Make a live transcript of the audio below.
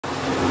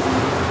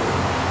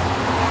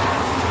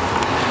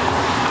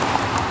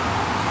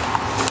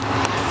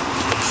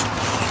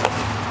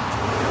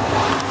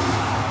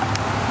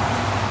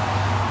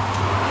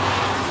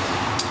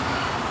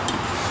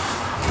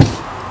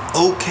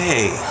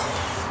Okay,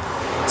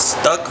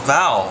 stuck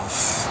valve.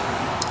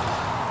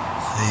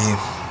 The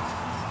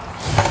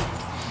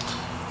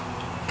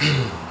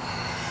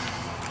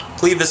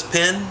clevis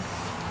pin,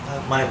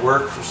 that might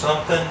work for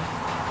something.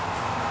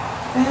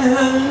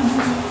 And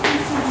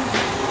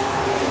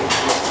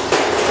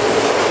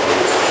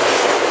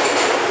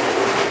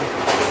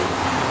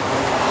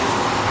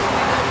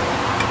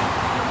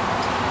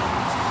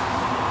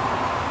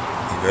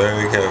be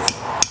very careful.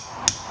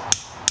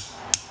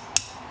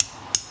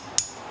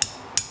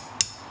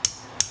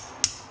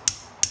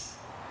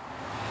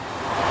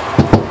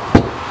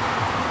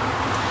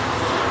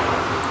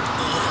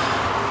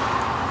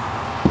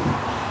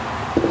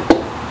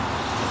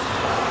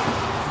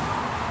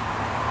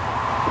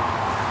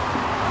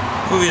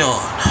 Moving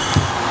on.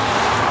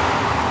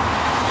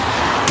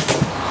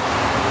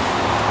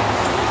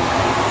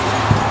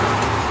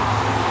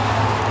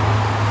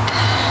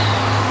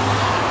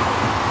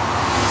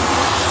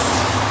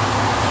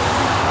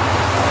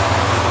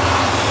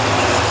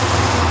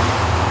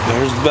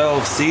 There's the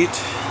valve seat.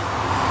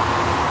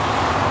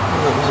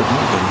 Oh, was it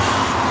moving?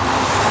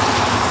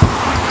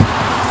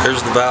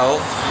 There's the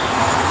valve.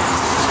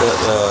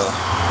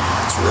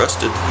 It's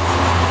rusted.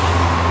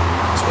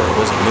 That's why it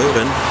wasn't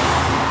moving.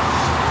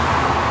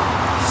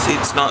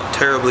 Seat's not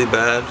terribly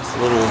bad, it's a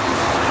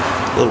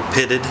little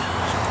pitted.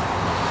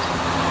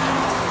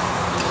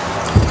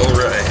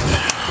 Alright.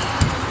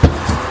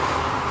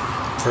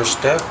 First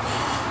step,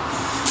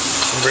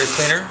 some brake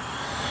cleaner.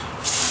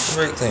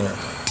 Brake cleaner.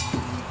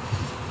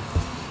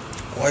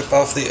 Wipe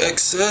off the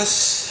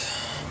excess.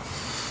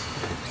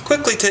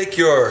 Quickly take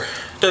your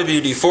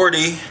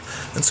WD-40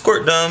 and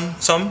squirt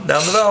some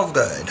down the valve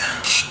guide.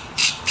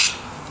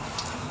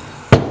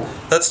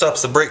 That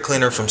stops the brake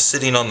cleaner from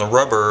sitting on the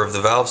rubber of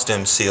the valve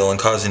stem seal and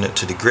causing it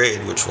to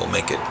degrade, which will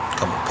make it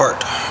come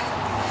apart.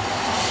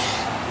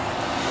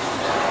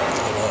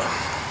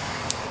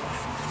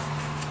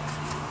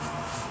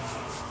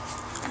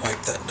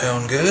 Wipe that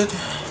down good.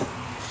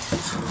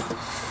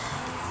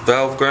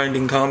 Valve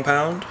grinding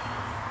compound.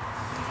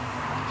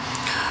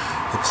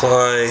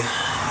 Apply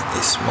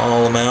a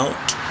small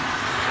amount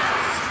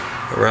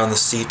around the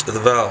seat of the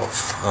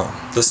valve.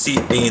 The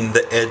seat being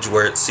the edge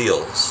where it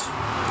seals,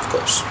 of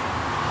course.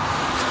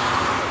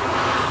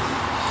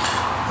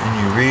 And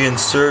you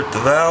reinsert the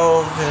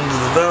valve into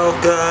the valve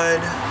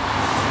guide.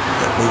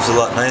 That moves a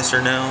lot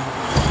nicer now.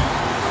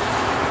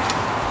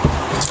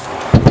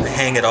 I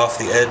hang it off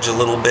the edge a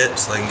little bit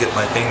so I can get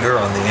my finger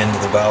on the end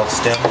of the valve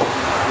stem.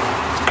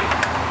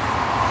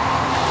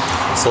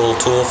 It's a little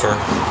tool for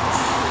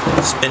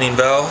spinning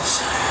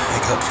valves.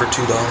 I got for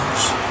 $2.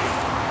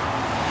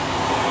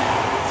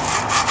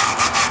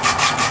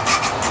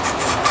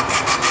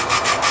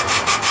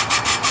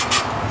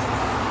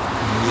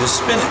 And you just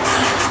spin it.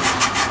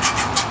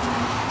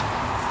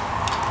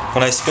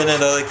 When I spin it,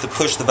 I like to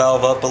push the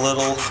valve up a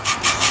little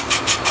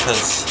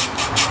because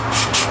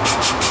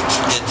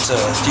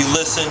if you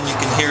listen, you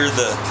can hear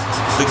the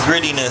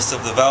grittiness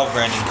of the valve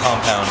grinding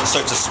compound. It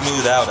starts to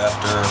smooth out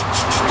after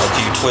a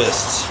few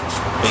twists.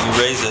 But you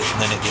raise it and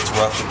then it gets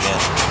rough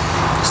again.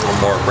 It's a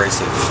little more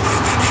abrasive.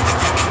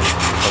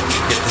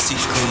 Get the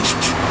seat clean.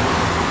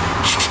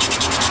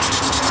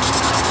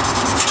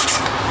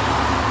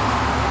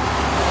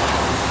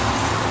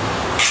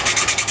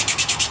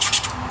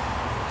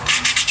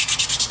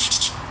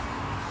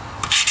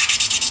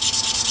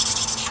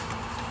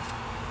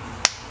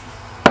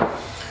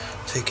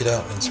 Take it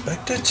out and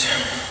inspect it.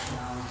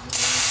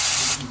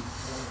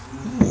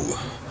 Ooh.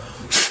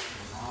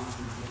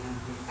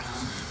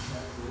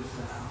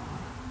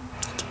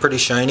 It's pretty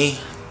shiny.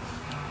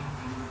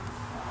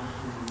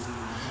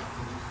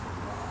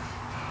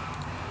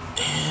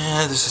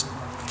 And there's a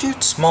few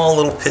small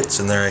little pits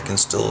in there I can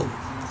still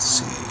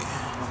see.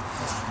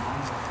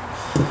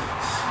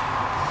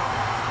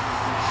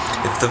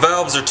 If the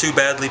valves are too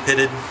badly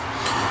pitted,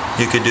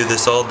 you could do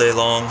this all day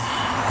long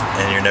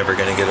and you're never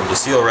going to get them to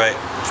seal right,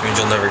 which means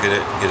you'll never get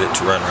it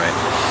to run right.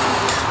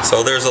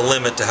 So there's a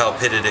limit to how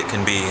pitted it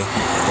can be,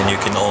 and you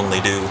can only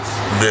do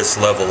this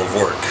level of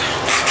work.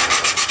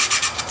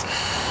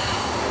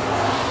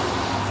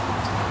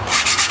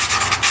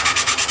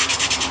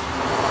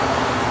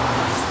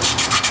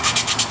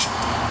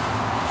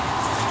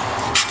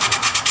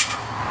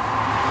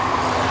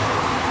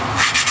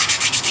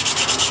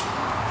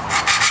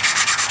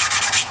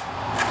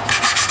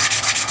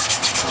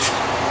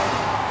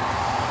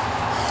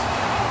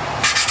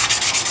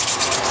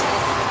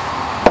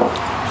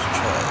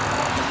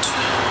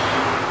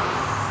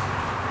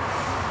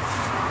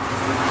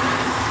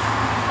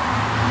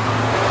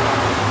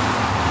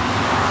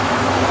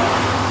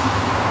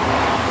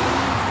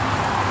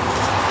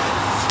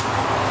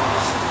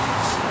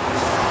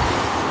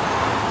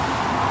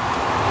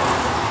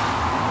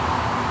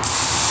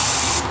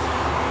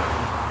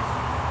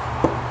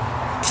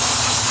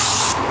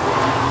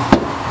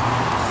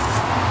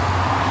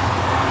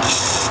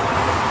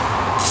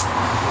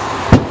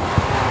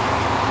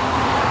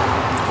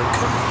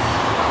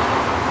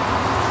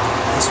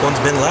 This one's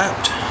been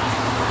lapped.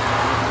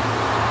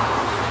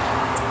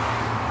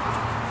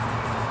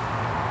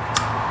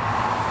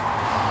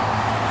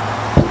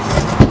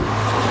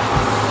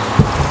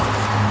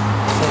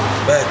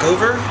 back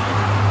over,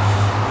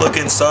 look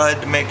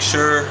inside to make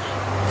sure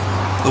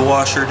the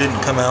washer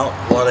didn't come out.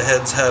 A lot of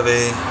heads have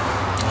you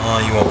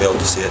won't be able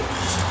to see it.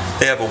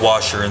 They have a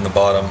washer in the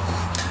bottom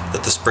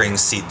that the spring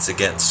seats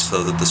against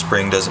so that the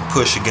spring doesn't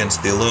push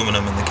against the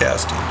aluminum in the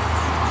casting.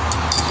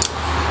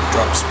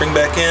 Drop the spring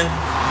back in,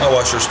 my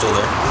washer's still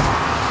there.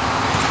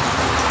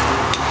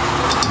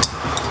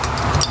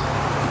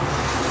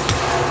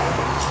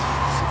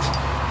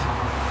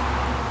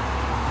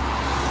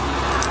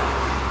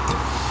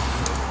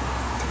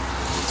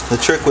 The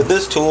trick with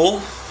this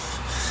tool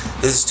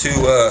is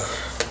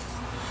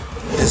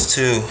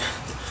to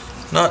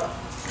not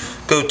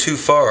go too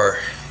far.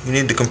 You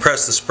need to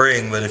compress the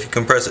spring, but if you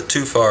compress it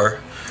too far,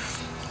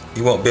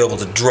 you won't be able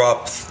to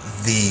drop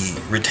the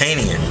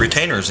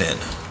retainers in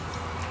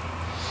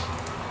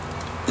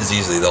as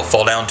easily. They'll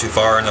fall down too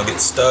far and they'll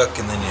get stuck,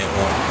 and then it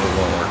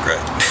won't work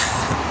right.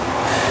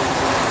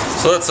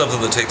 So that's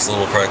something that takes a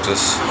little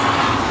practice.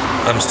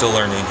 I'm still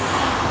learning.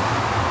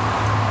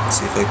 Let's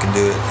see if I can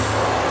do it.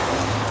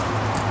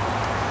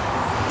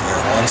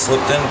 That one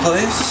slipped into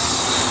place.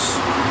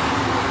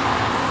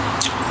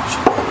 Should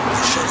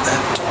probably show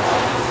that.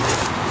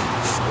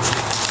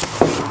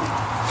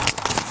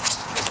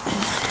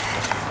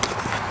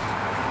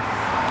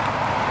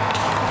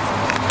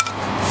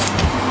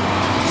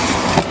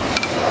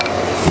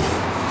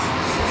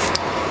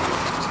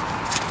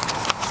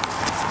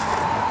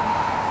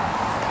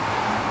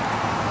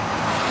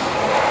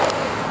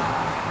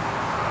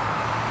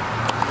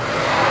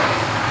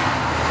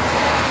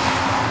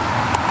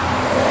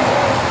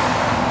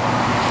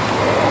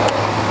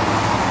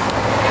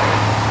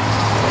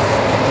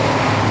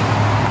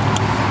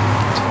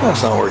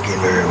 That's not working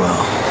very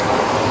well.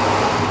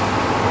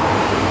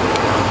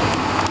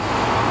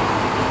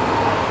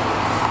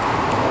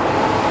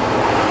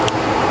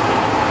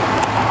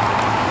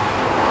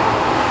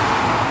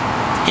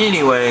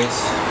 Anyways,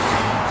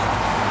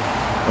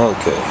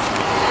 okay.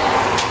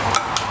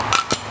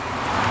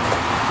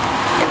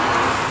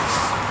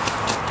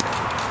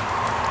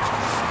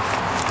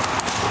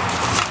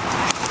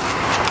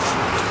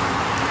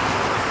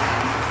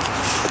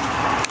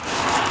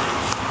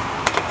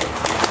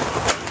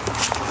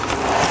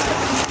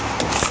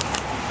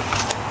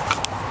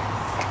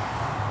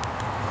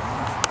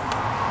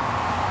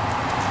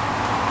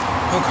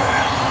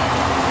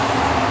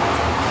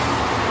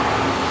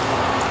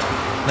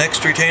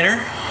 Next retainer. Oops.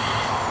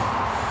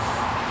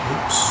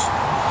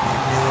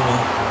 Maybe a little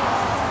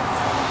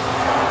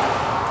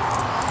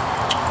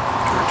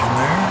dirt in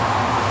there.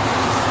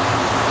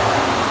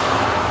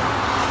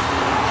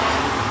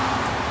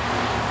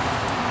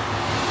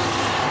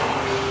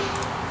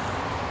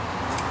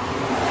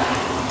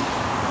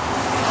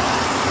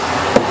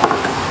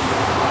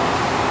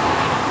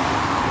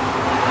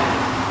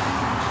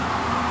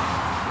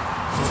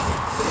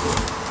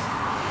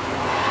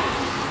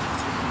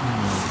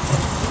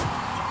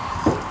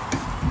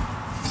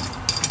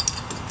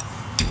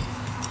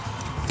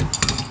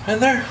 And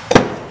there.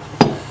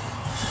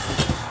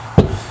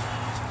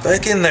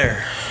 Back in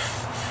there.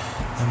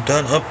 I'm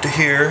done up to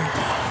here.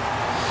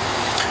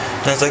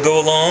 And as I go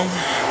along,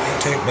 I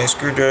take my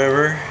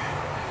screwdriver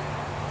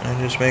and I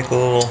just make a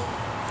little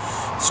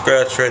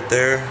scratch right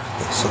there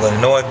so that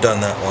I know I've done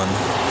that one.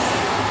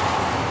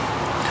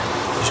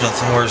 There's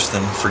nothing worse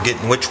than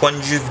forgetting which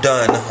ones you've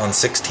done on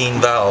 16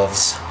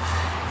 valves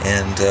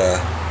and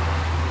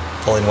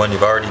pulling one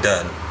you've already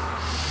done.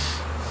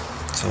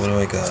 So what do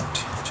I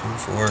got? 2,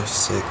 4,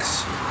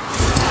 6,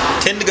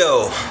 10 to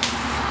go.